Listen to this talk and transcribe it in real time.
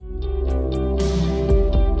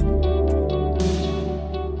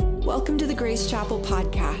Chapel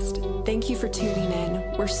podcast. Thank you for tuning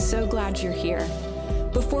in. We're so glad you're here.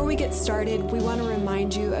 Before we get started, we want to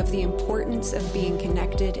remind you of the importance of being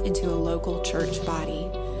connected into a local church body.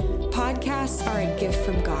 Podcasts are a gift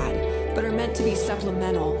from God, but are meant to be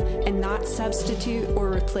supplemental and not substitute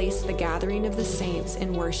or replace the gathering of the saints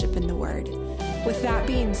in worship in the Word. With that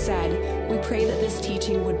being said, we pray that this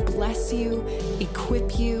teaching would bless you,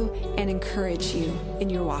 equip you, and encourage you in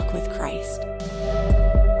your walk with Christ.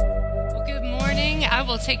 Well, good morning. I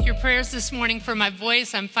will take your prayers this morning for my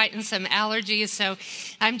voice. I'm fighting some allergies, so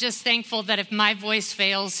I'm just thankful that if my voice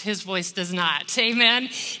fails, his voice does not. Amen?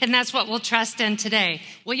 And that's what we'll trust in today.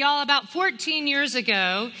 Well, y'all, about 14 years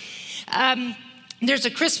ago, there's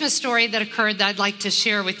a Christmas story that occurred that I'd like to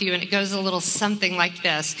share with you, and it goes a little something like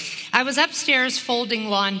this. I was upstairs folding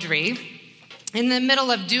laundry. In the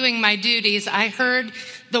middle of doing my duties, I heard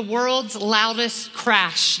the world's loudest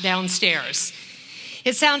crash downstairs.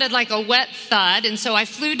 It sounded like a wet thud, and so I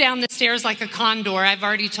flew down the stairs like a condor. I've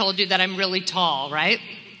already told you that I'm really tall, right?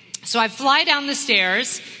 So I fly down the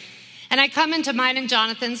stairs, and I come into mine and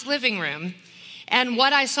Jonathan's living room, and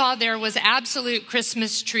what I saw there was absolute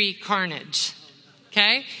Christmas tree carnage.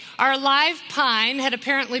 Okay? Our live pine had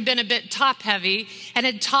apparently been a bit top heavy and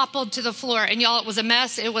had toppled to the floor. And y'all, it was a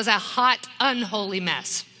mess. It was a hot, unholy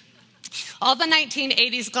mess. All the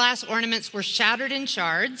 1980s glass ornaments were shattered in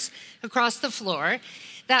shards across the floor.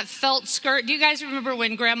 That felt skirt, do you guys remember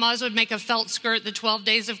when grandmas would make a felt skirt the 12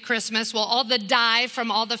 days of Christmas? Well, all the dye from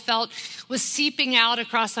all the felt was seeping out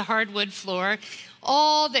across the hardwood floor.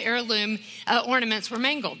 All the heirloom ornaments were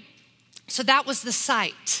mangled. So that was the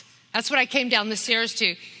sight. That's what I came down the stairs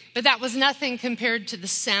to. But that was nothing compared to the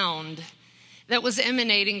sound that was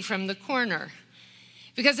emanating from the corner.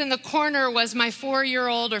 Because in the corner was my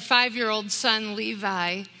 4-year-old or 5-year-old son,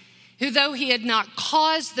 Levi, who, though he had not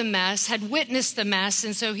caused the mess, had witnessed the mess,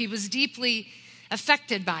 and so he was deeply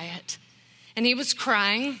affected by it. And he was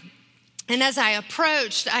crying. And as I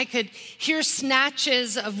approached, I could hear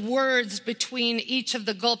snatches of words between each of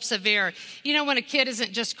the gulps of air. You know, when a kid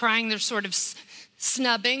isn't just crying, they're sort of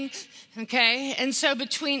snubbing, okay? And so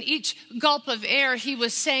between each gulp of air, he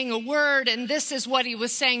was saying a word, and this is what he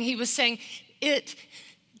was saying. He was saying, "It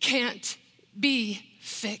can't be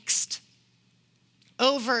fixed."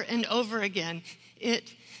 Over and over again,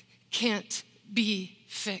 "It can't be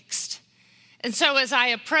fixed." And so as I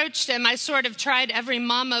approached him, I sort of tried every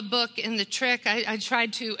mama book in the trick. I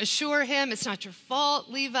tried to assure him, "It's not your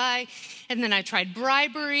fault, Levi." And then I tried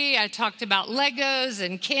bribery. I talked about Legos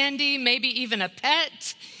and candy, maybe even a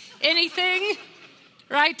pet, anything,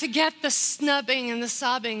 right? To get the snubbing and the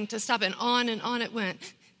sobbing to stop. And on it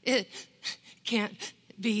went. "It can't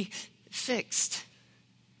be fixed."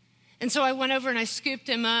 And so I went over and I scooped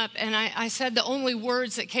him up and I said the only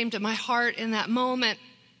words that came to my heart in that moment.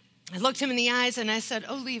 I looked him in the eyes and I said,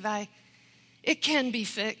 "Oh, Levi, it can be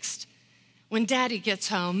fixed when Daddy gets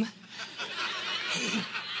home."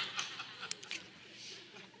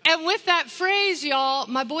 And with that phrase, y'all,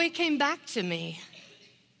 my boy came back to me.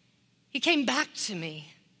 He came back to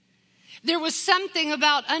me. There was something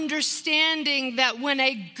about understanding that when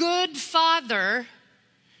a good father,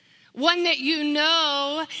 one that you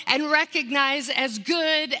know and recognize as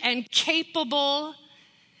good and capable,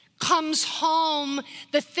 comes home,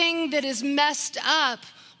 the thing that is messed up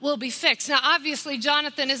will be fixed. Now, obviously,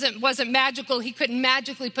 Jonathan wasn't magical. He couldn't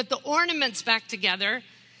magically put the ornaments back together.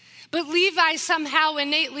 But Levi somehow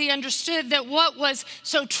innately understood that what was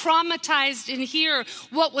so traumatized in here,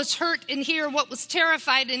 what was hurt in here, what was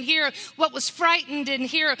terrified in here, what was frightened in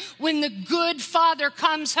here, when the good father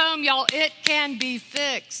comes home, y'all, it can be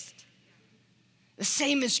fixed. The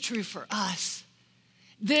same is true for us.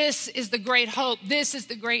 This is the great hope. This is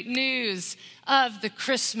the great news of the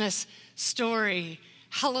Christmas story.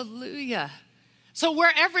 Hallelujah. So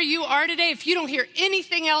wherever you are today, if you don't hear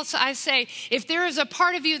anything else I say, if there is a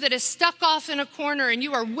part of you that is stuck off in a corner and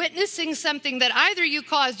you are witnessing something that either you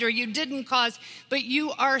caused or you didn't cause, but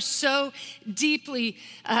you are so deeply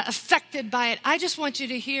affected by it, I just want you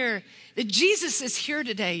to hear that Jesus is here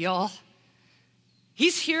today, y'all.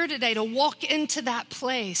 He's here today to walk into that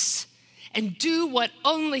place and do what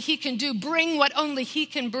only he can do, bring what only he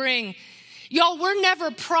can bring. Y'all, we're never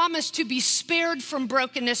promised to be spared from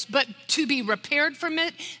brokenness, but to be repaired from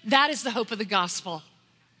it. That is the hope of the gospel.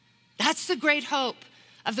 That's the great hope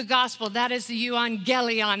of the gospel. That is the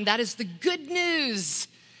euangelion. That is the good news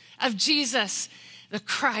of Jesus, the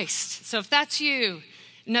Christ. So if that's you,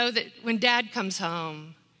 know that when Dad comes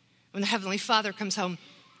home, when the Heavenly Father comes home,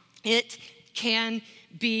 it can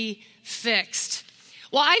be fixed.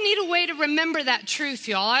 Well, I need a way to remember that truth,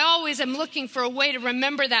 y'all. I always am looking for a way to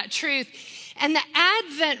remember that truth. And the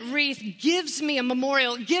Advent wreath gives me a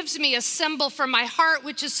memorial, gives me a symbol for my heart,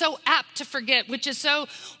 which is so apt to forget, which is so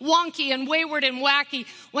wonky and wayward and wacky.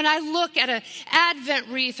 When I look at an Advent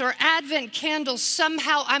wreath or Advent candles,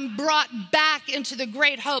 somehow I'm brought back into the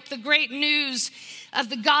great hope, the great news of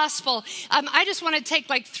the gospel. I just want to take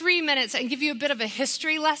like 3 minutes and give you a bit of a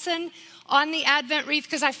history lesson on the Advent wreath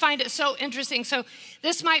because I find it so interesting. So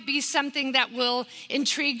this might be something that will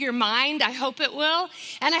intrigue your mind. I hope it will.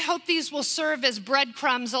 And I hope these will serve as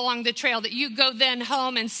breadcrumbs along the trail that you go then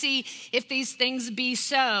home and see if these things be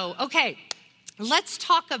so. Okay, let's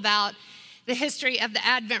talk about the history of the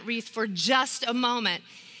Advent wreath for just a moment.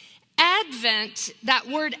 Advent, that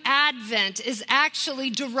word Advent, is actually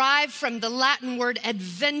derived from the Latin word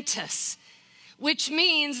adventus, which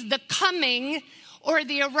means the coming or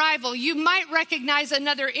the arrival. You might recognize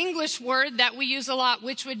another English word that we use a lot,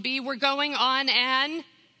 which would be we're going on an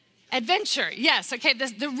adventure. Yes, okay,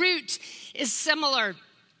 the root is similar.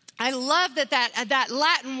 I love that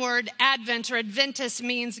Latin word Advent or adventus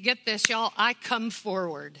means, get this, y'all, I come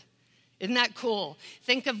forward. Isn't that cool?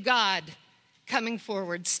 Think of God coming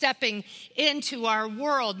forward, stepping into our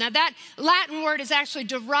world. Now that Latin word is actually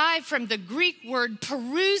derived from the Greek word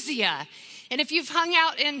parousia. And if you've hung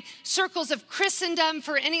out in circles of Christendom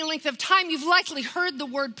for any length of time, you've likely heard the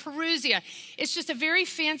word parousia. It's just a very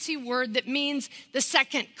fancy word that means the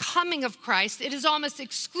second coming of Christ. It is almost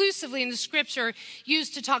exclusively in the scripture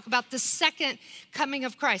used to talk about the second coming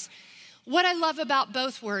of Christ. What I love about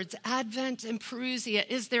both words, Advent and parousia,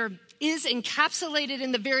 is there is encapsulated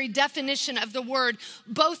in the very definition of the word,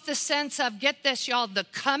 both the sense of, get this, y'all, the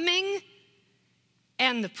coming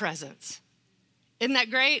and the presence. Isn't that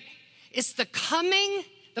great? It's the coming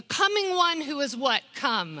one who is what?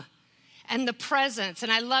 Come. And the presence.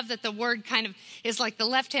 And I love that the word kind of is like the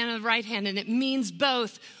left hand and the right hand, and it means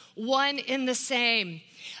both, one in the same.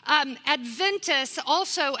 Adventus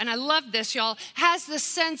also, and I love this, y'all, has the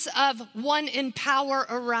sense of one in power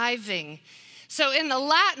arriving. So in the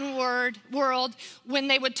Latin world, when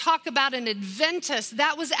they would talk about an Adventus,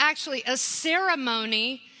 that was actually a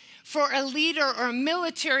ceremony for a leader or a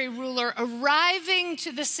military ruler arriving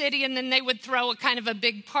to the city, and then they would throw a kind of a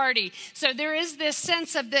big party. So there is this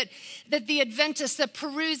sense of that the Adventus, the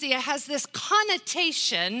parousia, has this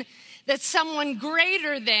connotation that someone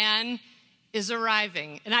greater than is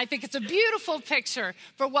arriving. And I think it's a beautiful picture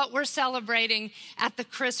for what we're celebrating at the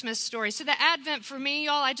Christmas story. So the Advent for me,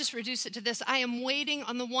 y'all, I just reduce it to this. I am waiting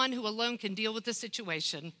on the one who alone can deal with the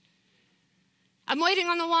situation. I'm waiting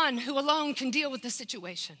on the one who alone can deal with the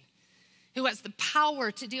situation, who has the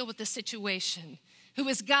power to deal with the situation, who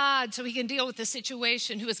is God so he can deal with the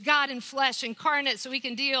situation, who is God in flesh, incarnate so he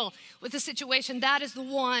can deal with the situation. That is the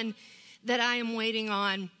one that I am waiting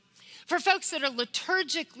on. For folks that are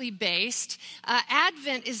liturgically based,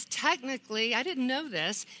 Advent is technically, I didn't know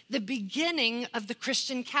this, the beginning of the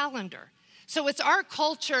Christian calendar. So it's our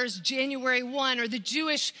culture's January 1 or the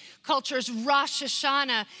Jewish culture's Rosh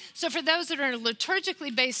Hashanah. So for those that are in a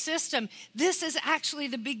liturgically based system, this is actually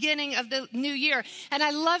the beginning of the new year. And I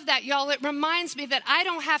love that, y'all. It reminds me that I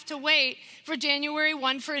don't have to wait for January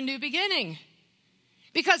 1 for a new beginning.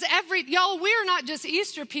 Because y'all, we are not just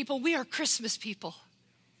Easter people, we are Christmas people.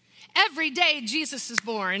 Every day Jesus is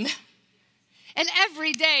born, and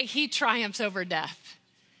every day he triumphs over death.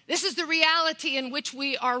 This is the reality in which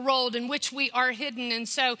we are rolled, in which we are hidden. And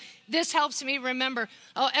so this helps me remember,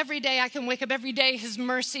 every day I can wake up, every day his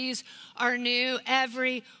mercies are new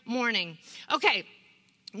every morning. Okay,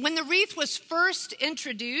 when the wreath was first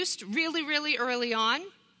introduced, really, really early on,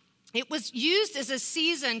 it was used as a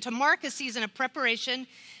season to mark a season of preparation,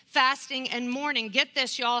 fasting, and mourning. Get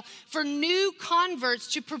this, y'all, for new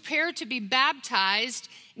converts to prepare to be baptized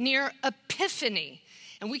near Epiphany.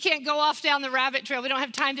 And we can't go off down the rabbit trail. We don't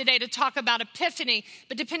have time today to talk about Epiphany,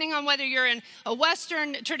 but depending on whether you're in a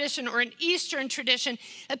Western tradition or an Eastern tradition,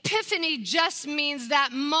 Epiphany just means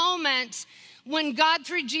that moment when God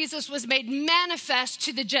through Jesus was made manifest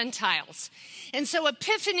to the Gentiles. And so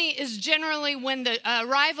Epiphany is generally when the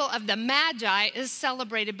arrival of the Magi is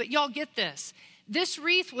celebrated. But y'all get this. This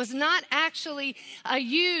wreath was not actually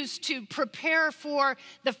used to prepare for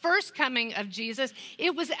the first coming of Jesus.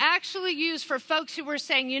 It was actually used for folks who were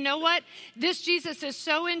saying, you know what? This Jesus is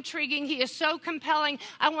so intriguing. He is so compelling.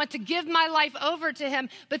 I want to give my life over to him.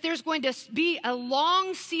 But there's going to be a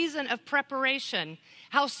long season of preparation.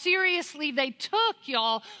 How seriously they took,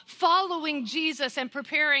 y'all, following Jesus and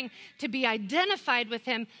preparing to be identified with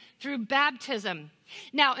him through baptism.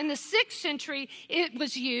 Now, in the 6th century,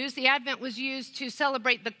 the Advent was used to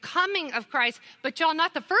celebrate the coming of Christ, but y'all,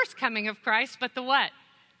 not the first coming of Christ, but the what?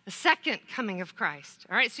 The second coming of Christ.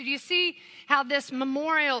 All right, so do you see how this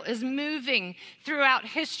memorial is moving throughout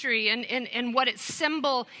history and what its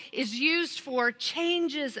symbol is used for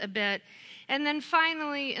changes a bit? And then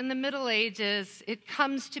finally, in the Middle Ages, it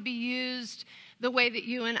comes to be used the way that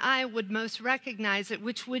you and I would most recognize it,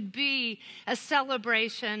 which would be a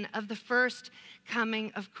celebration of the first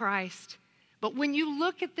coming of Christ. But when you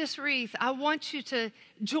look at this wreath, I want you to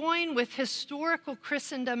join with historical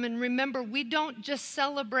Christendom and remember, we don't just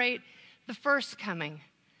celebrate the first coming,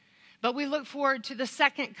 but we look forward to the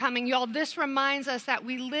second coming. Y'all, this reminds us that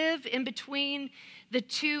we live in between the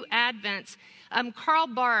two Advents. Karl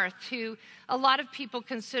Barth, who a lot of people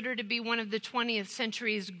consider to be one of the 20th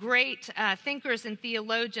century's great thinkers and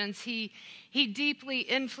theologians, he deeply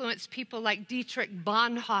influenced people like Dietrich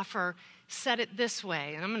Bonhoeffer, said it this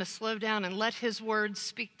way, and I'm going to slow down and let his words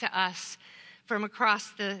speak to us from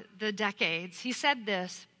across the decades. He said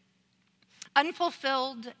this: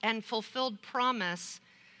 unfulfilled and fulfilled promise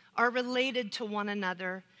are related to one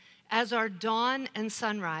another as are dawn and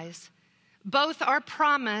sunrise. Both are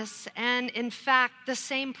promise and, in fact, the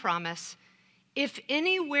same promise. If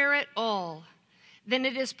anywhere at all, then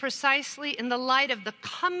it is precisely in the light of the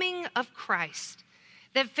coming of Christ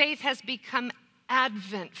that faith has become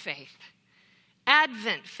Advent faith.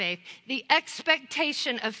 Advent faith, the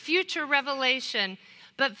expectation of future revelation,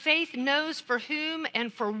 but faith knows for whom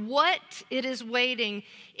and for what it is waiting.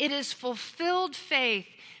 It is fulfilled faith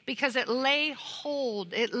because it lays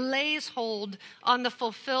hold on the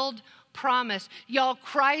fulfilled promise. Y'all,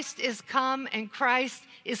 Christ is come and Christ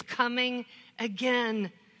is coming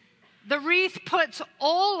again. The wreath puts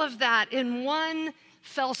all of that in one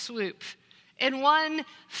fell swoop, in one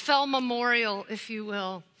fell memorial, if you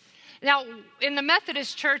will. Now, in the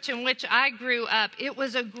Methodist church in which I grew up, it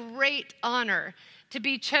was a great honor to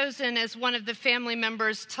be chosen as one of the family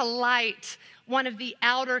members to light one of the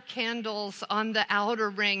outer candles on the outer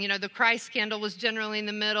ring. You know, the Christ candle was generally in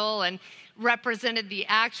the middle and represented the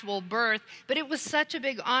actual birth, but it was such a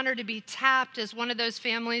big honor to be tapped as one of those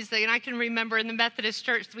families that, and I can remember in the Methodist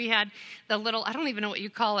church, we had the little, I don't even know what you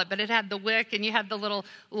call it, but it had the wick and you had the little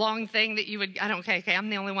long thing that you would, okay, I'm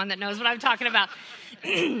the only one that knows what I'm talking about.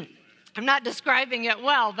 I'm not describing it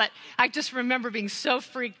well, but I just remember being so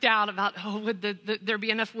freaked out about, would there be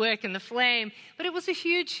enough wick and the flame? But it was a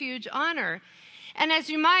huge, huge honor. And as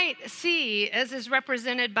you might see, as is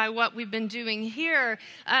represented by what we've been doing here,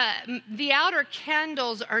 the outer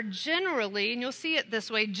candles are generally, and you'll see it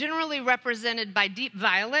this way, generally represented by deep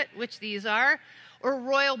violet, which these are, or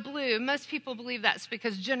royal blue. Most people believe that's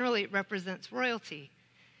because generally it represents royalty.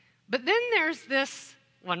 But then there's this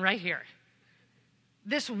one right here.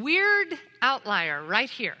 This weird outlier right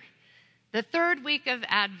here, the third week of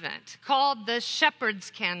Advent, called the shepherd's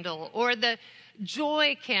candle or the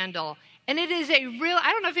joy candle. And it is I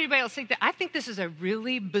don't know if anybody else thinks that, I think this is a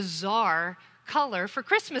really bizarre color for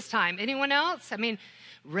Christmas time. Anyone else? I mean,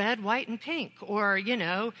 red, white, and pink, or,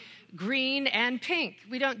 green and pink.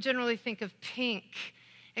 We don't generally think of pink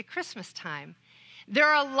at Christmas time. There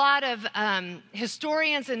are a lot of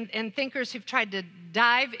historians and thinkers who've tried to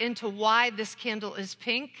dive into why this candle is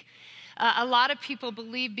pink. A lot of people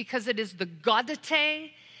believe because it is the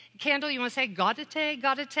gaudete candle. You want to say gaudete?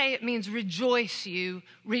 Gaudete, it means rejoice you,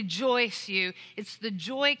 rejoice you. It's the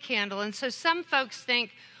joy candle. And so some folks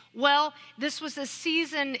think, well, this was a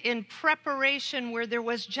season in preparation where there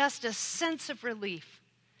was just a sense of relief,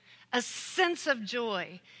 a sense of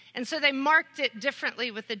joy. And so they marked it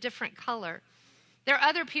differently with a different color. There are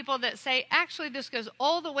other people that say, actually, this goes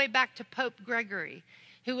all the way back to Pope Gregory,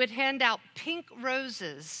 who would hand out pink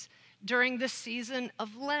roses during the season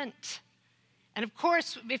of Lent. And of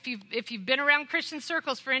course, if you've been around Christian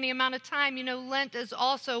circles for any amount of time, you know Lent is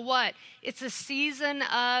also what? It's a season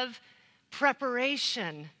of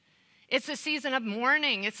preparation. It's a season of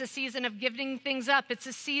mourning. It's a season of giving things up. It's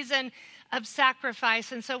a season of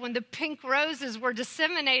sacrifice. And so when the pink roses were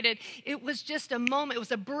disseminated, it was just a moment. It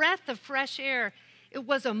was a breath of fresh air. It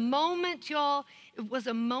was a moment, y'all. It was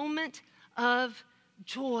a moment of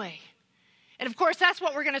joy. And of course, that's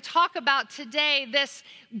what we're going to talk about today, this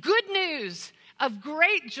good news of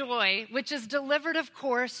great joy, which is delivered, of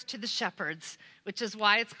course, to the shepherds, which is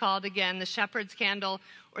why it's called, again, the shepherd's candle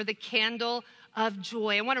or the candle of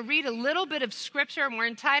joy. I want to read a little bit of scripture, and we're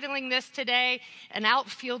entitling this today, An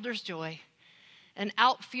Outfielder's Joy. An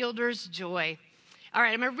Outfielder's Joy. All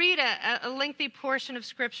right, I'm going to read a lengthy portion of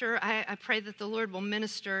scripture. I pray that the Lord will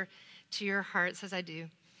minister to your hearts as I do.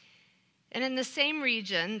 And in the same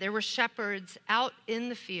region, there were shepherds out in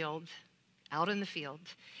the field,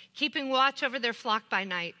 keeping watch over their flock by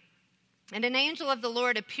night. And an angel of the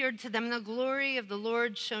Lord appeared to them, and the glory of the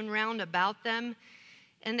Lord shone round about them,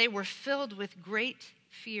 and they were filled with great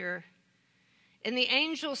fear. And the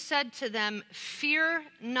angel said to them, "Fear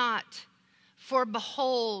not, for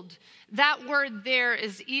behold," that word there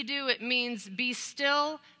is idu. It means be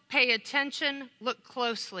still, pay attention, look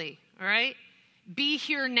closely, all right? Be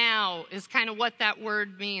here now is kind of what that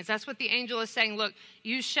word means. That's what the angel is saying. Look,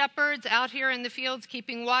 you shepherds out here in the fields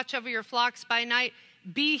keeping watch over your flocks by night,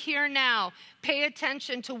 be here now. Pay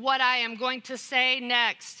attention to what I am going to say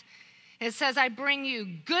next. It says, I bring you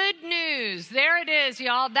good news. There it is,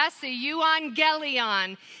 y'all. That's the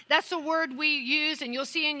euangelion. That's the word we use, and you'll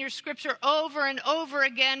see in your scripture over and over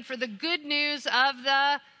again for the good news of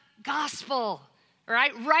the gospel. All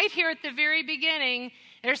right? Right here at the very beginning,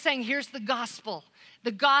 they're saying, here's the gospel.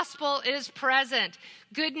 The gospel is present.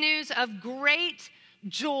 Good news of great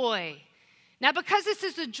joy. Now, because this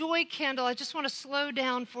is a joy candle, I just want to slow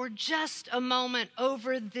down for just a moment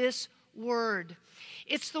over this word.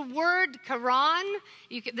 It's the word karan.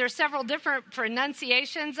 There's several different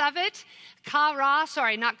pronunciations of it. Kara,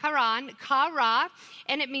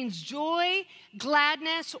 and it means joy,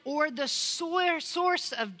 gladness, or the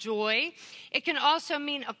source of joy. It can also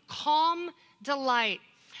mean a calm delight.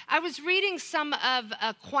 I was reading some of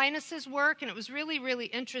Aquinas' work, and it was really, really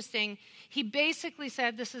interesting. He basically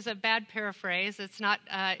said, this is a bad paraphrase, it's not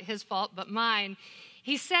his fault, but mine.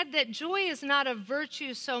 He said that joy is not a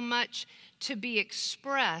virtue so much to be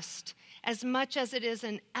expressed as much as it is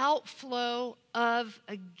an outflow of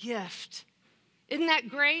a gift. Isn't that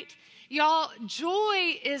great? Y'all,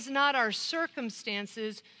 joy is not our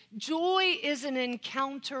circumstances. Joy is an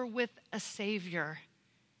encounter with a Savior.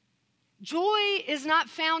 Joy is not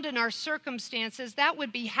found in our circumstances. That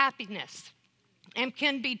would be happiness and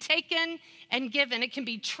can be taken and given. It can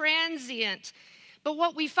be transient. But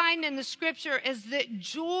what we find in the scripture is that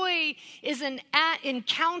joy is an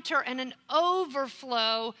encounter and an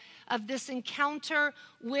overflow of this encounter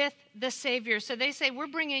with the Savior. So they say, we're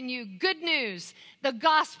bringing you good news, the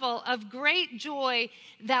gospel of great joy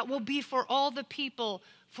that will be for all the people.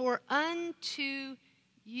 For unto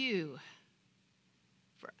you.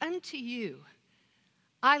 For unto you.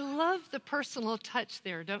 I love the personal touch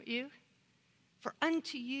there, don't you? For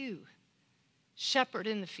unto you, shepherd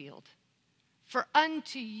in the field. For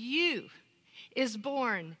unto you is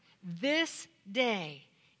born this day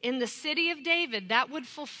in the city of David. That would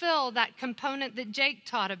fulfill that component that Jake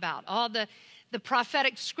taught about, all the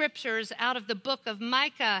prophetic scriptures out of the book of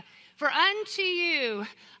Micah. For unto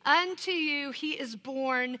you, he is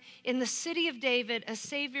born in the city of David, a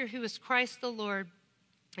Savior who is Christ the Lord.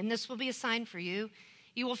 And this will be a sign for you.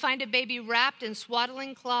 You will find a baby wrapped in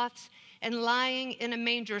swaddling cloths and lying in a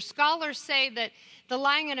manger. Scholars say that the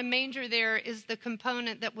lying in a manger there is the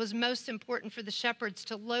component that was most important for the shepherds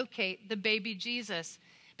to locate the baby Jesus,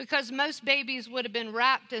 because most babies would have been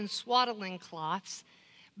wrapped in swaddling cloths,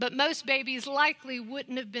 but most babies likely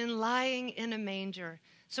wouldn't have been lying in a manger.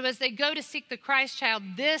 So as they go to seek the Christ child,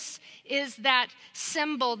 this is that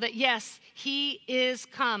symbol that, yes, he is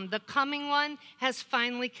come. The coming one has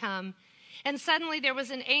finally come. And suddenly there was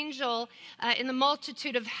an angel in the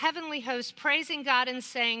multitude of heavenly hosts praising God and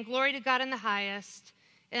saying, glory to God in the highest,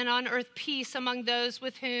 and on earth peace among those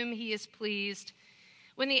with whom he is pleased.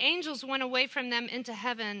 When the angels went away from them into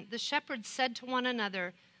heaven, the shepherds said to one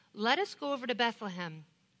another, let us go over to Bethlehem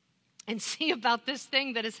and see about this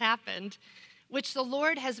thing that has happened, which the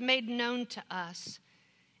Lord has made known to us.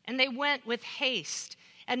 And they went with haste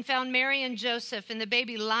and found Mary and Joseph and the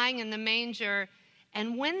baby lying in the manger.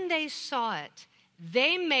 And when they saw it,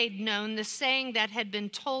 they made known the saying that had been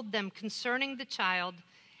told them concerning the child.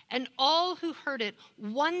 And all who heard it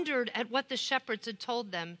wondered at what the shepherds had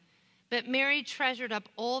told them. But Mary treasured up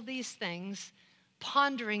all these things,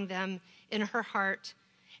 pondering them in her heart.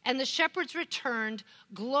 And the shepherds returned,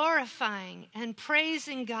 glorifying and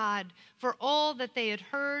praising God for all that they had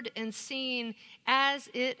heard and seen as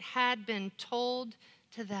it had been told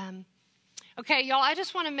to them. Okay, y'all, I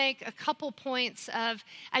just want to make a couple points of,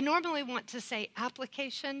 I normally want to say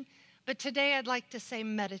application, but today I'd like to say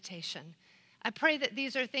meditation. I pray that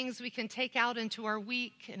these are things we can take out into our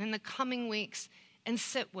week and in the coming weeks and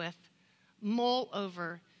sit with, mull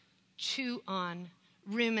over, chew on,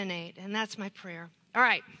 ruminate, and that's my prayer. All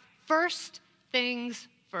right, first things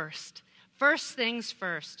first. First things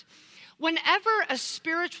first. Whenever a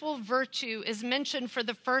spiritual virtue is mentioned for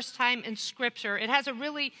the first time in Scripture, it has a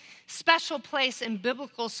really special place in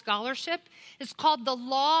biblical scholarship. It's called the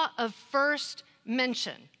law of first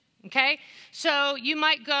mention, okay? So you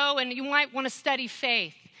might go and you might want to study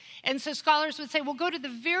faith. And so scholars would say, well, go to the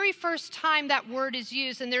very first time that word is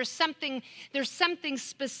used, and there's something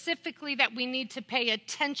specifically that we need to pay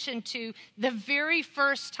attention to the very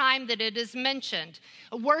first time that it is mentioned.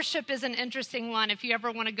 Worship is an interesting one. If you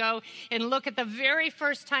ever want to go and look at the very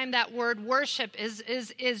first time that word worship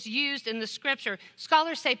is used in the scripture,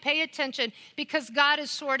 scholars say pay attention because God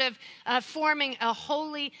is sort of forming a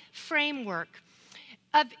holy framework.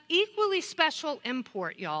 Of equally special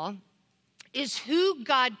import, y'all, is who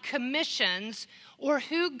God commissions or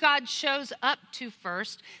who God shows up to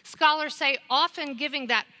first. Scholars say often giving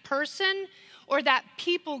that person or that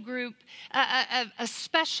people group a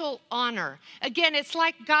special honor. Again, it's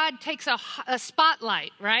like God takes a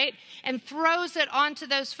spotlight, right, and throws it onto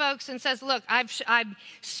those folks and says, look, I'm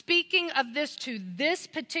speaking of this to this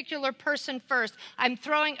particular person first. I'm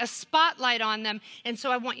throwing a spotlight on them, and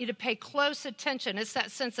so I want you to pay close attention. It's that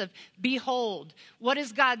sense of, behold, what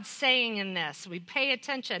is God saying in this? We pay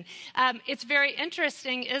attention. It's very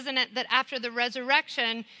interesting, isn't it, that after the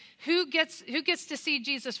resurrection, who gets to see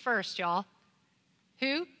Jesus first, y'all?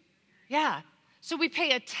 Who? Yeah. So we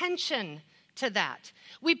pay attention to that.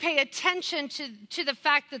 We pay attention to the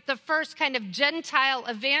fact that the first kind of Gentile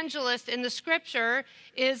evangelist in the scripture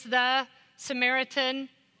is the Samaritan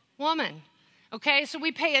woman. Okay, so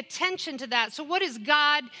we pay attention to that. So what is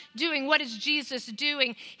God doing? What is Jesus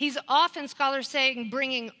doing? He's often, scholars saying,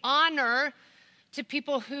 bringing honor to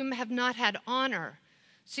people whom have not had honor.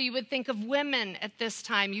 So you would think of women at this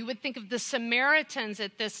time. You would think of the Samaritans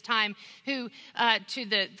at this time who, to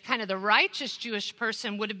the kind of the righteous Jewish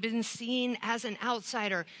person, would have been seen as an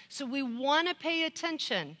outsider. So we want to pay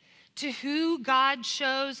attention to who God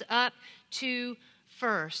shows up to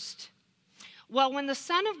first. Well, when the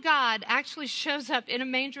Son of God actually shows up in a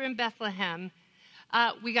manger in Bethlehem,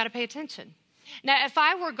 we got to pay attention. Now, if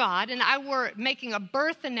I were God and I were making a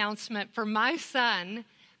birth announcement for my son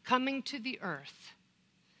coming to the earth,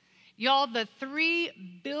 y'all, the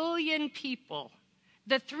 3 billion people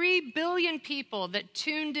that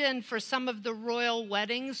tuned in for some of the royal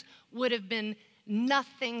weddings would have been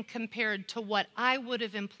nothing compared to what I would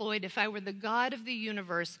have employed if I were the God of the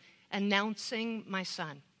universe announcing my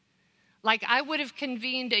son. Like I would have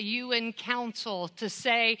convened a UN council to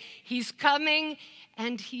say, he's coming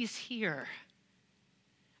and he's here.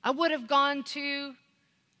 I would have gone to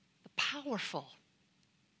the powerful,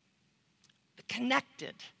 the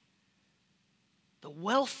connected, the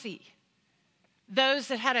wealthy, those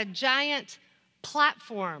that had a giant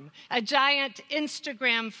platform, a giant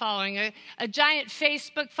Instagram following, a giant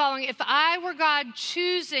Facebook following. If I were God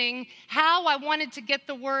choosing how I wanted to get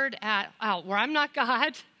the word out, where I'm not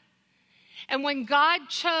God, and when God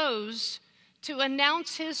chose to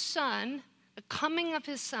announce his son, the coming of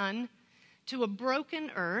his son, to a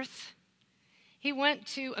broken earth, he went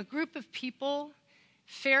to a group of people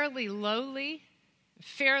fairly lowly,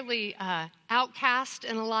 fairly outcast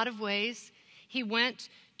in a lot of ways. He went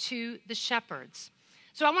to the shepherds.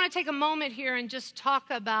 So I want to take a moment here and just talk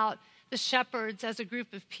about the shepherds as a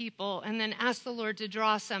group of people and then ask the Lord to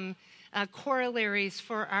draw some corollaries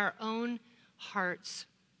for our own hearts.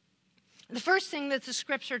 The first thing that the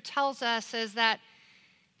scripture tells us is that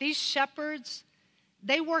these shepherds,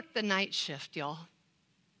 they work the night shift, y'all.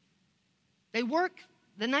 They work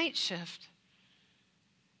the night shift.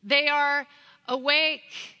 They are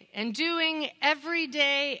awake and doing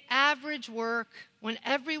everyday average work when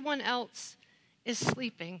everyone else is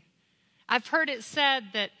sleeping. I've heard it said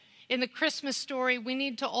that in the Christmas story, we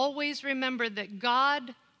need to always remember that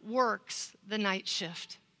God works the night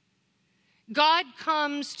shift. God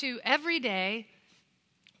comes to everyday,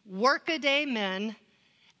 workaday men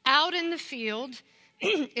out in the field.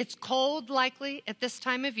 It's cold likely at this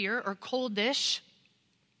time of year, or coldish.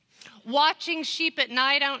 Watching sheep at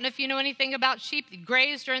night. I don't know if you know anything about sheep. They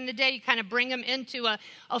graze during the day. You kind of bring them into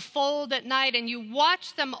a fold at night, and you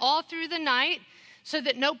watch them all through the night so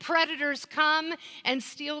that no predators come and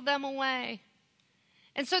steal them away.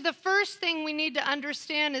 And so the first thing we need to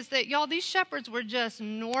understand is that, y'all, these shepherds were just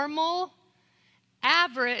normal,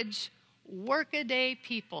 average, workaday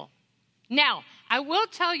people. Now, I will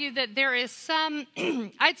tell you that there is some,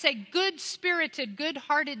 I'd say, good-spirited,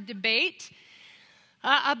 good-hearted debate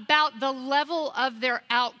about the level of their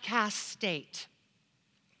outcast state.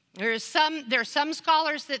 There are some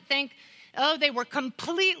scholars that think, they were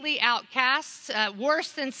completely outcasts,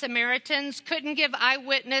 worse than Samaritans, couldn't give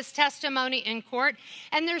eyewitness testimony in court.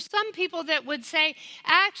 And there's some people that would say,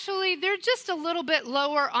 actually, they're just a little bit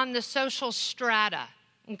lower on the social strata.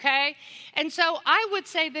 okay? And so I would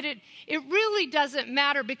say that it really doesn't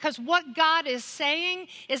matter, because what God is saying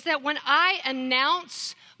is that when I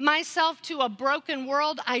announce myself to a broken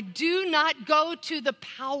world, I do not go to the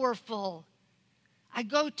powerful. I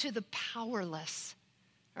go to the powerless,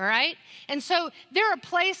 all right? And so there are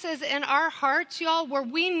places in our hearts, y'all, where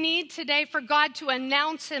we need today for God to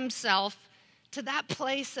announce himself to that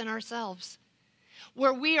place in ourselves,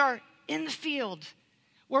 where we are in the field,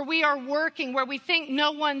 where we are working, where we think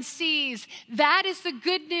no one sees. That is the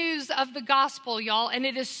good news of the gospel, y'all, and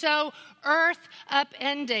it is so earth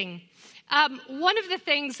upending. One of the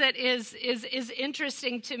things that is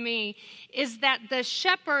interesting to me is that the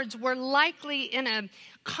shepherds were likely in a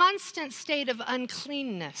constant state of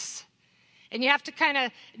uncleanness. And you have to kind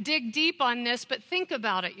of dig deep on this, but think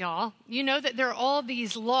about it, y'all. You know that there are all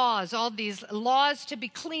these laws to be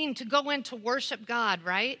clean, to go in to worship God,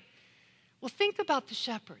 right? Well, think about the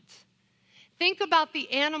shepherds. Think about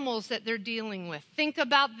the animals that they're dealing with. Think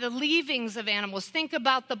about the leavings of animals. Think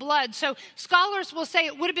about the blood. So scholars will say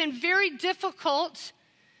it would have been very difficult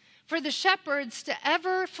for the shepherds to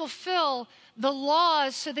ever fulfill the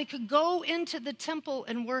laws so they could go into the temple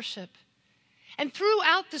and worship. And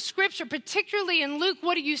throughout the scripture, particularly in Luke,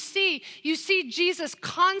 what do you see? You see Jesus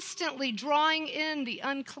constantly drawing in the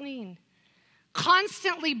unclean,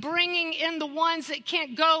 constantly bringing in the ones that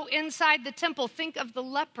can't go inside the temple. Think of the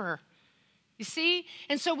leper. You see?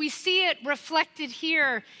 And so we see it reflected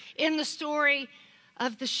here in the story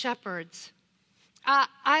of the shepherds.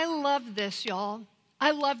 I love this, y'all.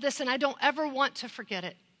 I love this, and I don't ever want to forget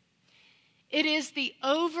it. It is the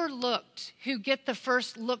overlooked who get the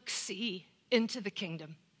first look-see into the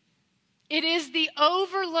kingdom. It is the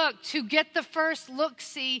overlooked who get the first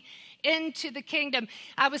look-see into the kingdom.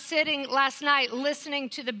 I was sitting last night listening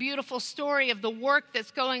to the beautiful story of the work that's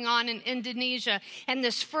going on in Indonesia, and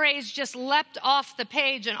this phrase just leapt off the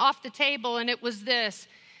page and off the table, and it was this: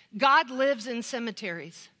 God lives in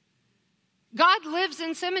cemeteries. God lives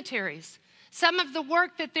in cemeteries. Some of the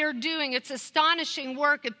work that they're doing, it's astonishing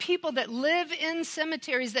work of people that live in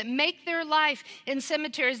cemeteries, that make their life in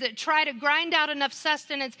cemeteries, that try to grind out enough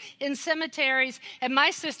sustenance in cemeteries. And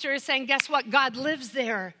my sister is saying, guess what? God lives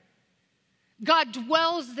there. God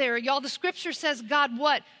dwells there. Y'all, the scripture says God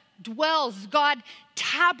what? Dwells. God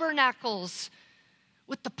tabernacles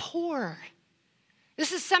with the poor.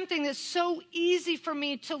 This is something that's so easy for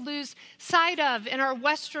me to lose sight of in our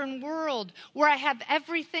Western world, where I have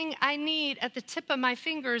everything I need at the tip of my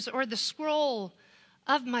fingers or the scroll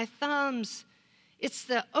of my thumbs. It's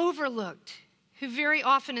the overlooked who very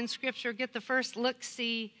often in Scripture get the first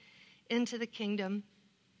look-see into the kingdom.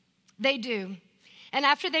 They do. And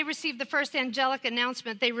after they receive the first angelic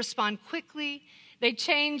announcement, they respond quickly. They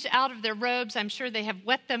change out of their robes. I'm sure they have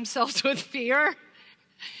wet themselves with fear.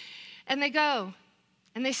 And they go.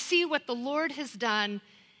 And they see what the Lord has done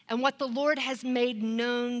and what the Lord has made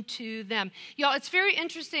known to them. Y'all, it's very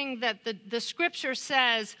interesting that the scripture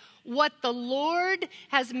says, what the Lord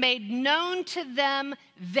has made known to them,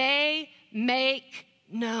 they make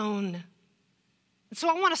known. And so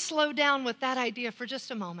I want to slow down with that idea for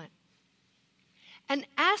just a moment and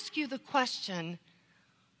ask you the question,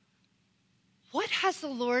 what has the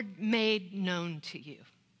Lord made known to you?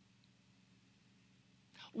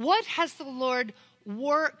 What has the Lord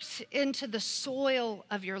worked into the soil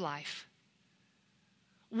of your life?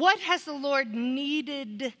 What has the Lord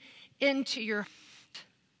kneaded into your heart?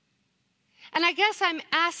 And I guess I'm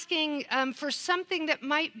asking for something that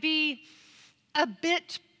might be a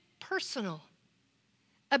bit personal,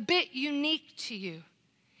 a bit unique to you.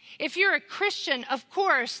 If you're a Christian, of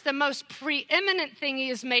course, the most preeminent thing he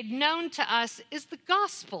has made known to us is the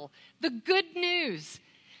gospel, the good news.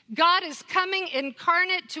 God is coming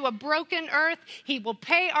incarnate to a broken earth. He will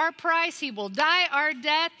pay our price. He will die our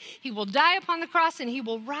death. He will die upon the cross, and he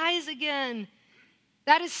will rise again.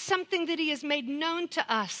 That is something that he has made known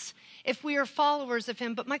to us if we are followers of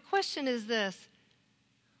him. But my question is this: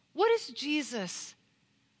 what has Jesus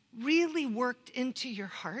really worked into your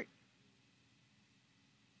heart?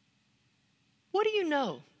 What do you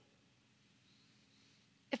know?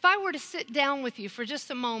 If I were to sit down with you for just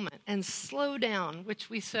a moment and slow down, which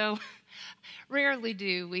we so rarely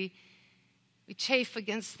do, we chafe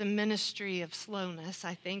against the ministry of slowness,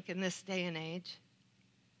 I think, in this day and age.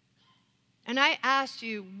 And I asked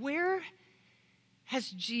you, where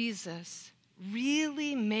has Jesus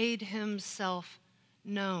really made himself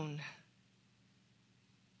known?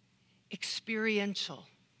 Experiential,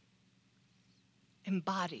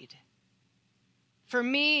 embodied. For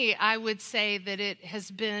me, I would say that it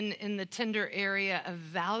has been in the tender area of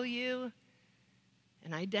value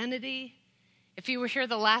and identity If you were here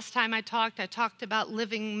the last time I talked about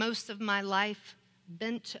living most of my life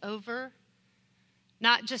bent over.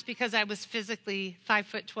 Not just because I was physically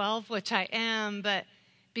 5'12", which I am, but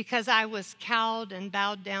because I was cowed and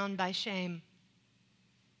bowed down by shame.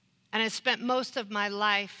 And I spent most of my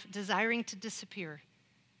life desiring to disappear,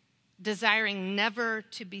 desiring never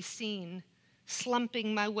to be seen,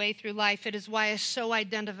 slumping my way through life. It is why I so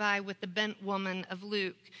identify with the bent woman of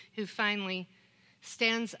Luke, who finally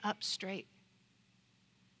stands up straight.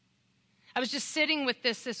 I was just sitting with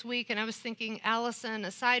this week, and I was thinking, Allison,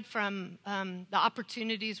 aside from the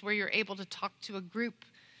opportunities where you're able to talk to a group,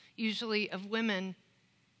 usually of women,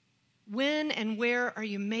 when and where are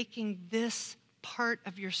you making this part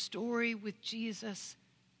of your story with Jesus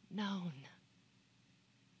known?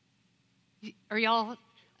 Are y'all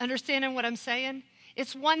understanding what I'm saying?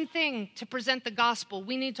 It's one thing to present the gospel.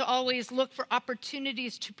 We need to always look for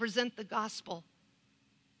opportunities to present the gospel.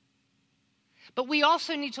 But we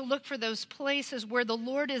also need to look for those places where the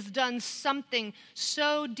Lord has done something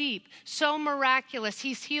so deep, so miraculous.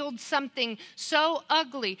 He's healed something so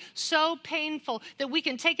ugly, so painful, that we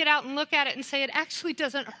can take it out and look at it and say, it actually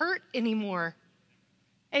doesn't hurt anymore.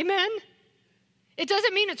 Amen? It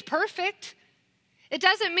doesn't mean it's perfect. It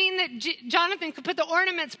doesn't mean that Jonathan could put the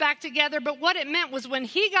ornaments back together, but what it meant was when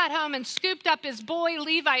he got home and scooped up his boy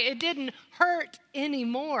Levi, it didn't hurt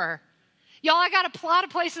anymore. Y'all, I got a lot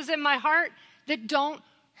of places in my heart that don't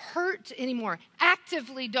hurt anymore,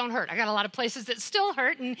 actively don't hurt. I got a lot of places that still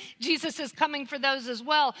hurt, and Jesus is coming for those as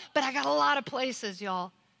well, but I got a lot of places,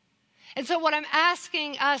 y'all. And so what I'm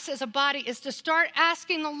asking us as a body is to start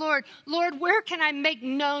asking the Lord, Lord, where can I make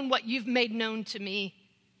known what you've made known to me?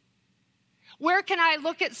 Where can I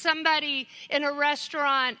look at somebody in a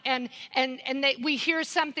restaurant and we hear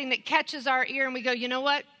something that catches our ear and we go, you know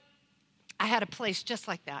what? I had a place just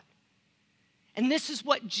like that. And this is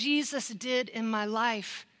what Jesus did in my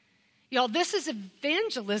life. Y'all, this is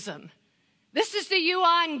evangelism. This is the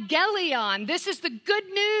euangelion. This is the good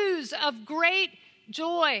news of great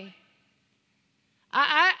joy.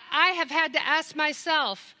 I have had to ask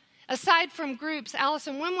myself, aside from groups,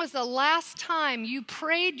 Allison, when was the last time you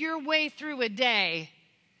prayed your way through a day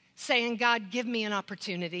saying, God, give me an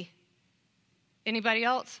opportunity? Anybody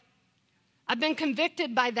else? I've been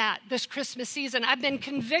convicted by that this Christmas season. I've been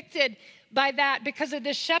convicted by that because of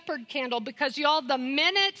the shepherd candle. Because y'all, the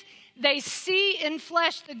minute they see in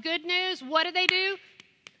flesh the good news, what do?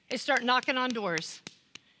 They start knocking on doors.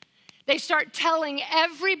 They start telling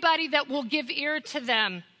everybody that will give ear to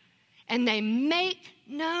them. And they make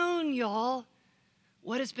known, y'all,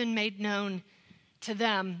 what has been made known to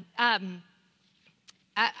them. I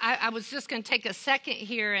was just going to take a second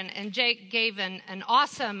here, and Jake gave an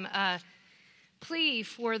awesome plea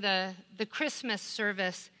for the Christmas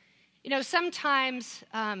service. You know, sometimes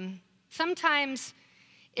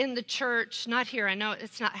in the church, not here, I know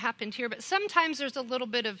it's not happened here, but sometimes there's a little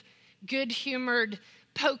bit of good-humored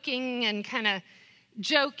poking and kind of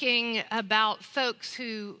joking about folks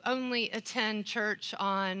who only attend church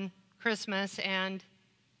on Christmas and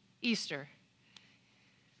Easter.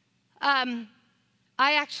 I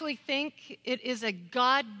actually think it is a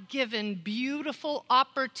God-given, beautiful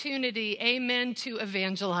opportunity, amen, to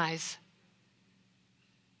evangelize.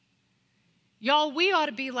 Y'all, we ought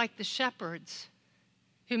to be like the shepherds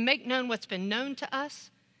who make known what's been known to us,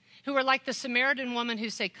 who are like the Samaritan woman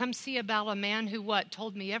who say, come see about a man who what?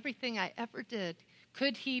 Told me everything I ever did.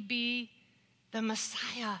 Could he be the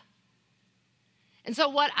Messiah? And so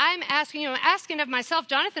what I'm asking, I'm asking of myself,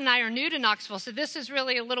 Jonathan and I are new to Knoxville, so this is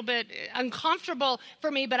really a little bit uncomfortable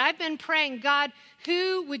for me, but I've been praying, God,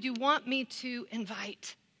 who would you want me to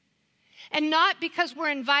invite? And not because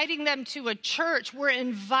we're inviting them to a church, we're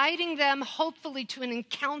inviting them hopefully to an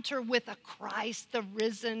encounter with a Christ, the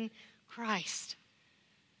risen Christ.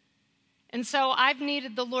 And so I've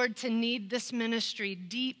needed the Lord to knead this ministry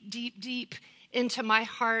deep, deep, deep into my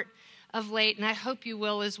heart of late, and I hope you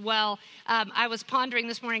will as well. I was pondering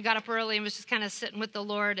this morning, got up early, and was just kind of sitting with the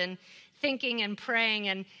Lord and thinking and praying.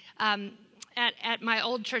 And at my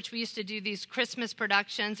old church, we used to do these Christmas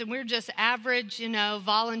productions, and we were just average,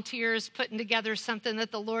 volunteers putting together something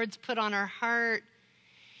that the Lord's put on our heart.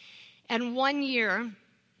 And one year,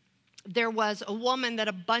 there was a woman that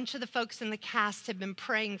a bunch of the folks in the cast had been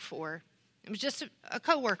praying for. It was just a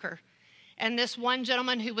coworker. And this one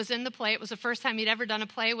gentleman who was in the play, it was the first time he'd ever done a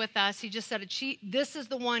play with us, he just said, this is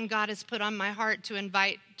the one God has put on my heart to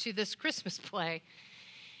invite to this Christmas play.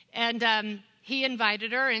 And he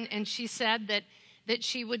invited her, and she said that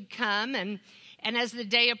she would come. And And as the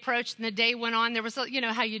day approached and the day went on, there was,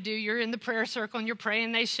 how you do, you're in the prayer circle and you're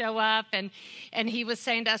praying, they show up. And he was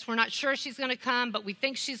saying to us, we're not sure she's going to come, but we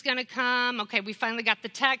think she's going to come. Okay, we finally got the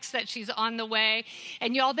text that she's on the way.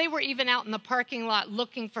 And y'all, they were even out in the parking lot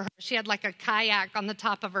looking for her. She had like a kayak on the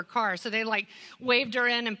top of her car. So they like waved her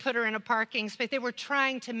in and put her in a parking space. They were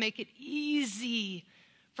trying to make it easy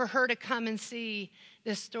for her to come and see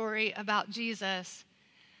this story about Jesus.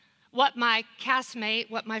 What my castmate,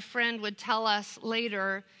 what my friend would tell us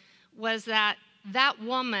later was that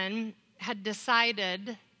woman had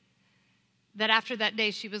decided that after that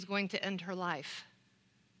day she was going to end her life.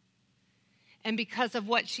 And because of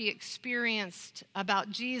what she experienced about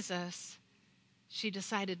Jesus, she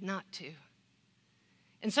decided not to.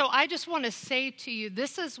 And so I just want to say to you,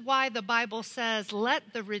 this is why the Bible says,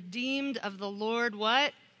 let the redeemed of the Lord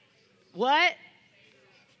what? What?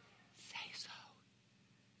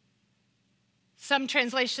 Some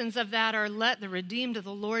translations of that are, let the redeemed of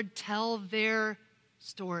the Lord tell their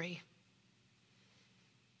story.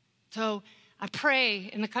 So I pray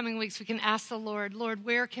in the coming weeks we can ask the Lord,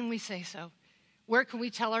 where can we say so? Where can we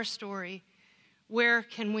tell our story? Where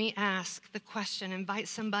can we ask the question, invite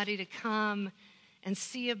somebody to come and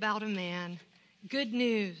see about a man? Good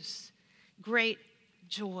news, great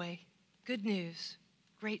joy. Good news,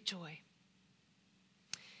 great joy.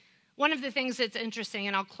 One of the things that's interesting,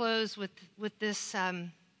 and I'll close with this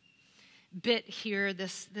bit here,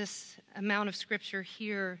 this amount of scripture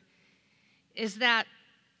here, is that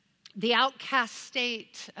the outcast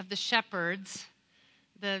state of the shepherds,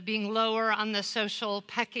 the being lower on the social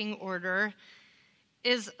pecking order,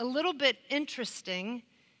 is a little bit interesting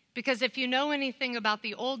because if you know anything about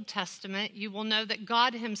the Old Testament, you will know that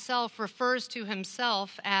God himself refers to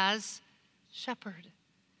himself as shepherd.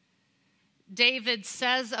 David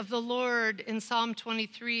says of the Lord in Psalm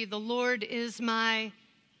 23, the Lord is my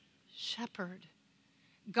shepherd.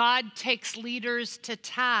 God takes leaders to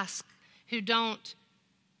task who don't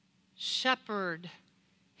shepherd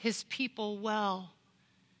his people well.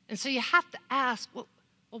 And so you have to ask, well,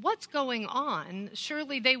 what's going on?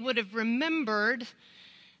 Surely they would have remembered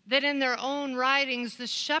that in their own writings, the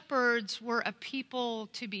shepherds were a people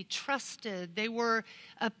to be trusted. They were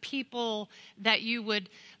a people that you would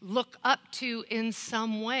look up to in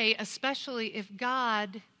some way, especially if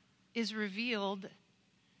God is revealed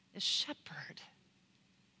as shepherd.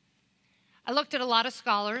 I looked at a lot of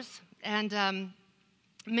scholars, and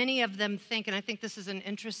many of them think, and I think this is an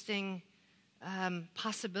interesting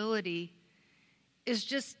possibility, is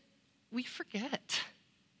just we forget.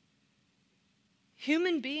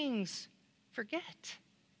 Human beings forget,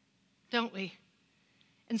 don't we?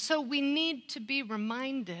 And so we need to be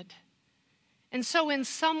reminded. And so in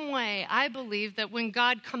some way, I believe that when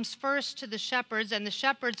God comes first to the shepherds and the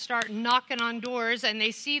shepherds start knocking on doors and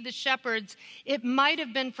they see the shepherds, it might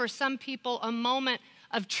have been for some people a moment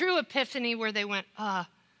of true epiphany where they went, the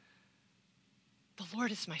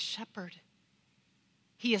Lord is my shepherd.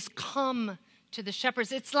 He has come to the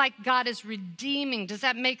shepherds. It's like God is redeeming. Does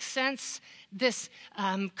that make sense? This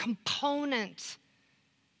component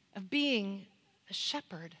of being a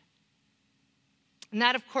shepherd. And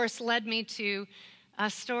that, of course, led me to a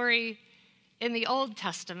story in the Old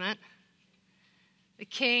Testament. The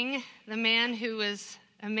king, the man who was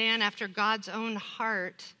a man after God's own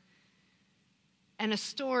heart, and a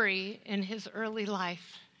story in his early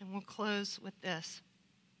life. And we'll close with this.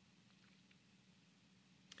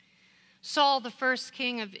 Saul, the first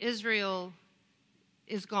king of Israel,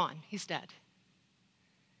 is gone. He's dead.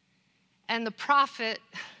 And the prophet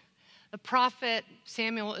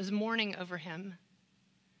Samuel is mourning over him.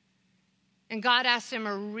 And God asks him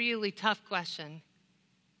a really tough question.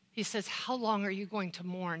 He says, how long are you going to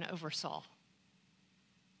mourn over Saul?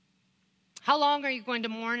 How long are you going to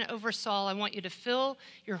mourn over Saul? I want you to fill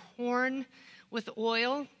your horn with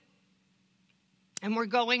oil, and we're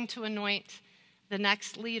going to anoint the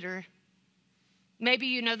next leader. Maybe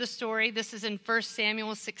you know the story. This is in 1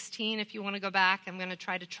 Samuel 16. If you want to go back, I'm going to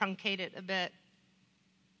try to truncate it a bit.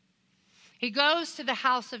 He goes to the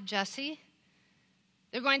house of Jesse.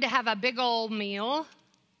 They're going to have a big old meal.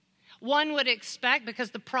 One would expect,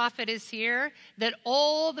 because the prophet is here, that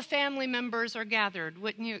all the family members are gathered.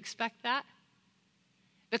 Wouldn't you expect that?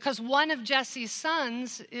 Because one of Jesse's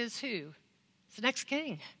sons is who? It's the next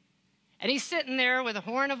king. And he's sitting there with a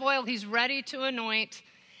horn of oil. He's ready to anoint.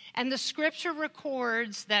 And the scripture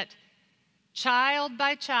records that child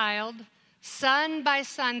by child, son by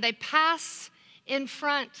son, they pass in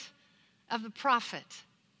front of the prophet.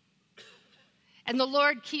 And the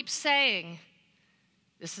Lord keeps saying,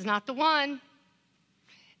 this is not the one.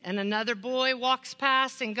 And another boy walks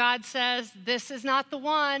past and God says, this is not the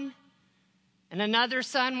one. And another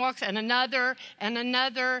son walks, and another, and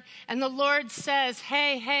another. And the Lord says,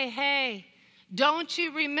 hey, don't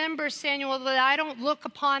you remember, Samuel, that I don't look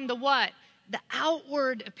upon the what? The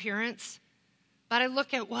outward appearance, but I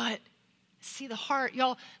look at what? See the heart.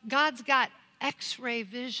 Y'all, God's got X-ray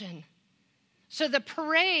vision. So the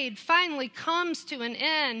parade finally comes to an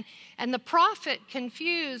end, and the prophet,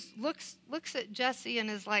 confused, looks at Jesse and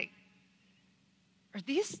is like,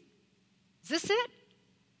 is this it?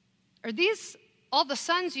 Are these all the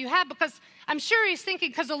sons you have? Because I'm sure he's thinking,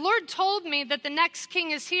 because the Lord told me that the next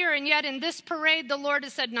king is here, and yet in this parade, the Lord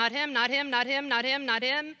has said, not him, not him, not him, not him, not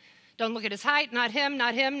him. Don't look at his height, not him,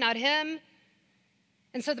 not him, not him.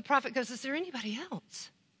 And so the prophet goes, is there anybody else?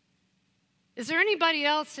 Is there anybody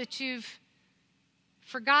else that you've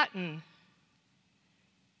forgotten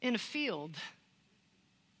in a field?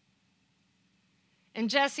 And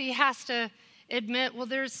Jesse has to admit, well,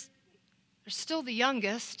 there's still the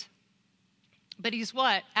youngest, but he's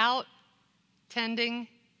what? Out tending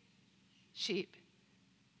sheep.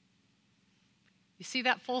 You see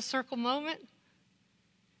that full circle moment?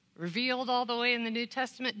 Revealed all the way in the New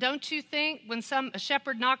Testament. Don't you think when a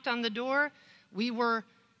shepherd knocked on the door, we were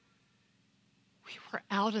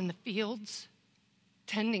out in the fields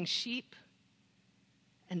tending sheep?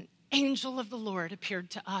 An angel of the Lord appeared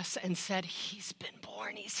to us and said, he's been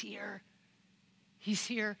born, he's here. He's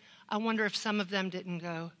here. I wonder if some of them didn't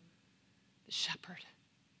go.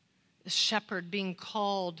 The shepherd being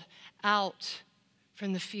called out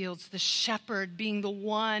from the fields, the shepherd being the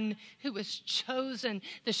one who is chosen,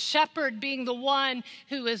 the shepherd being the one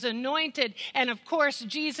who is anointed. And of course,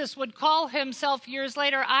 Jesus would call himself years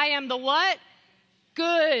later, I am the what?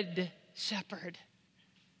 Good shepherd.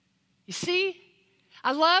 You see,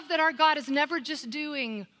 I love that our God is never just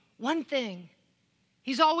doing one thing.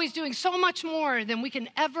 He's always doing so much more than we can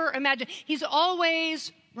ever imagine. He's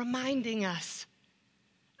always reminding us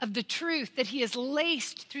of the truth that he has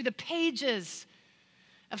laced through the pages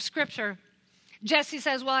of Scripture. Jesse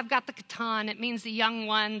says, well, I've got the katan. It means the young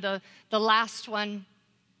one, the last one.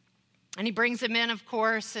 And he brings him in, of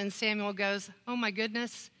course, and Samuel goes, oh my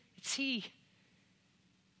goodness, it's he.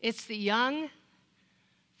 It's the young,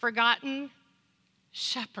 forgotten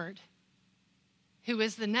shepherd who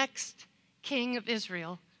is the next king of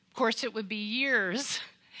Israel. Of course, it would be years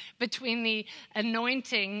between the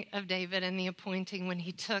anointing of David and the appointing when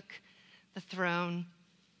he took the throne.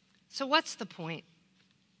 So what's the point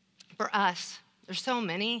for us? There's so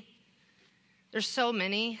many.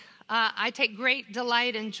 I take great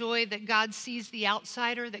delight and joy that God sees the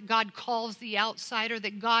outsider, that God calls the outsider,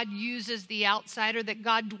 that God uses the outsider, that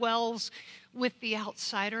God dwells with the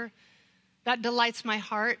outsider. That delights my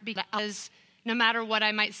heart because no matter what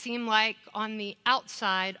I might seem like on the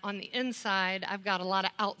outside, on the inside, I've got a lot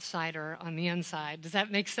of outsider on the inside. Does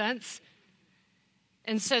that make sense?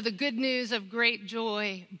 And so the good news of great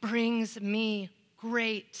joy brings me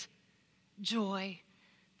great joy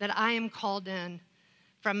that I am called in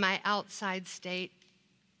from my outside state.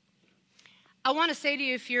 I want to say to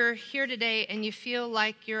you, if you're here today and you feel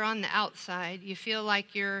like you're on the outside, you feel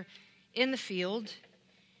like you're in the field,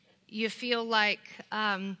 you feel like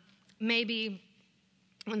maybe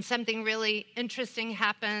when something really interesting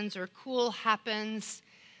happens or cool happens,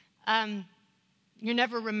 you're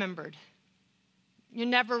never remembered. You're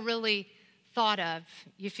never really thought of.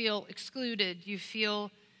 You feel excluded. You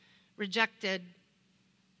feel rejected.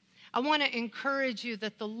 I want to encourage you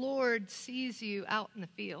that the Lord sees you out in the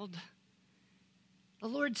field. The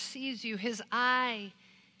Lord sees you. His eye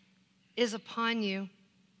is upon you.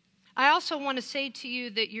 I also want to say to you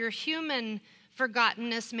that your human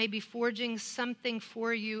forgottenness may be forging something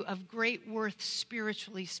for you of great worth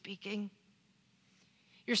spiritually speaking.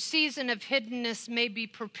 Your season of hiddenness may be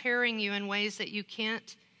preparing you in ways that you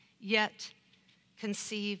can't yet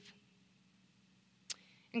conceive.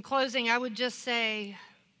 In closing, I would just say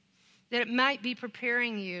that it might be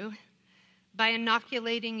preparing you by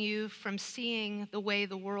inoculating you from seeing the way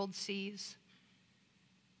the world sees.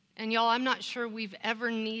 And y'all, I'm not sure we've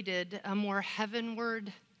ever needed a more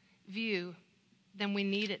heavenward view than we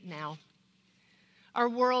need it now. Our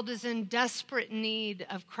world is in desperate need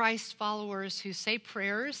of Christ followers who say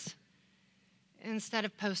prayers instead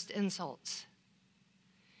of post insults,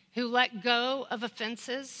 who let go of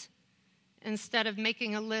offenses instead of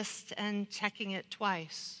making a list and checking it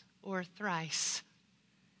twice or thrice,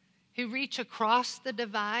 who reach across the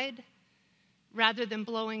divide rather than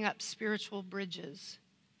blowing up spiritual bridges,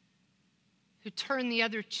 who turn the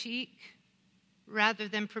other cheek rather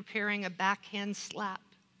than preparing a backhand slap.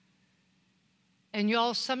 And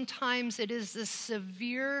y'all, sometimes it is the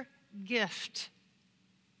severe gift,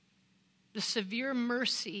 the severe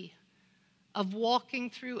mercy of walking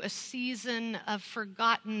through a season of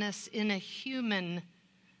forgottenness in a human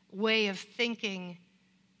way of thinking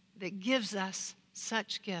that gives us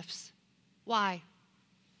such gifts. Why?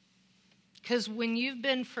 Because when you've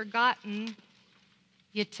been forgotten,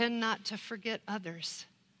 you tend not to forget others.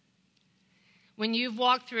 When you've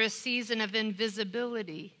walked through a season of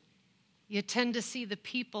invisibility, you tend to see the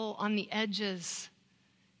people on the edges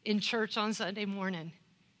in church on Sunday morning.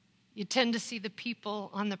 You tend to see the people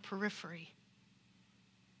on the periphery.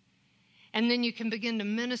 And then you can begin to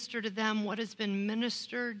minister to them what has been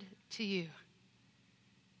ministered to you.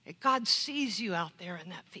 God sees you out there in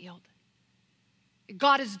that field.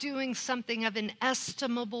 God is doing something of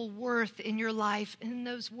inestimable worth in your life in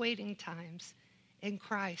those waiting times in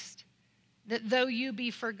Christ. That though you be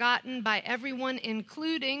forgotten by everyone,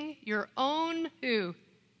 including your own who?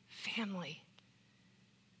 Family.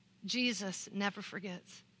 Jesus never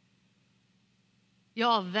forgets.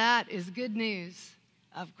 Y'all, that is good news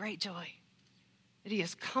of great joy. That he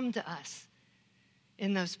has come to us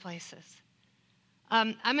in those places.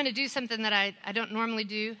 I'm going to do something that I don't normally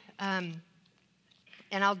do. And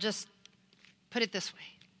I'll just put it this way.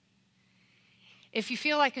 If you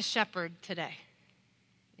feel like a shepherd today,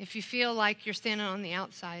 if you feel like you're standing on the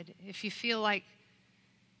outside, if you feel like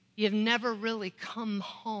you've never really come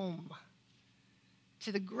home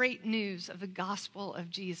to the great news of the gospel of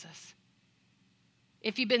Jesus,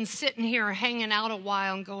 if you've been sitting here hanging out a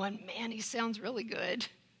while and going, man, he sounds really good.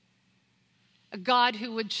 A God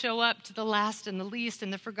who would show up to the last and the least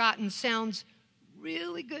and the forgotten sounds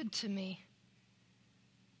really good to me.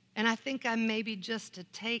 And I think I'm maybe just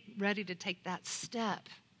ready to take that step.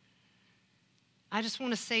 I just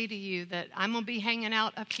want to say to you that I'm going to be hanging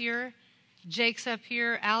out up here. Jake's up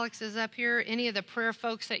here. Alex is up here. Any of the prayer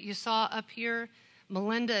folks that you saw up here,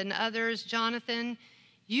 Melinda and others, Jonathan,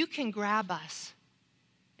 you can grab us.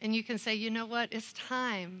 And you can say, you know what? It's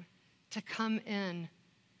time to come in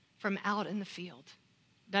from out in the field.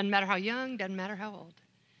 Doesn't matter how young, doesn't matter how old.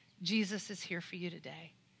 Jesus is here for you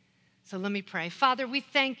today. So let me pray. Father, we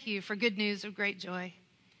thank you for good news of great joy.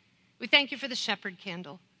 We thank you for the shepherd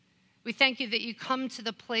candle. We thank you that you come to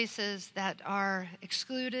the places that are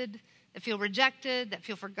excluded, that feel rejected, that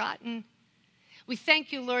feel forgotten. We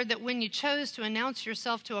thank you, Lord, that when you chose to announce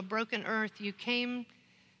yourself to a broken earth, you came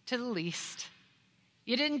to the least.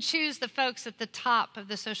 You didn't choose the folks at the top of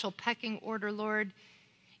the social pecking order, Lord.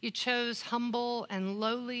 You chose humble and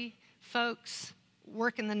lowly folks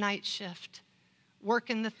working the night shift,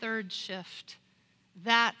 working the third shift.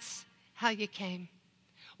 That's how you came.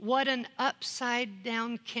 What an upside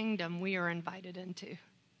down kingdom we are invited into.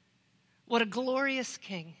 What a glorious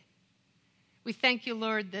king. We thank you,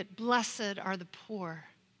 Lord, that blessed are the poor.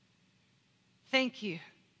 Thank you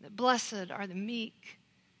that blessed are the meek.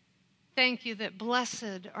 Thank you that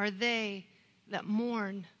blessed are they that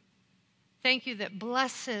mourn. Thank you that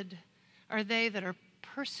blessed are they that are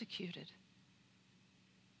persecuted.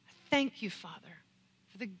 Thank you, Father,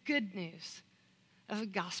 for the good news of the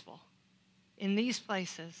gospel in these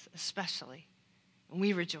places especially. And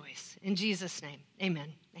we rejoice. In Jesus' name,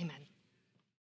 amen. Amen.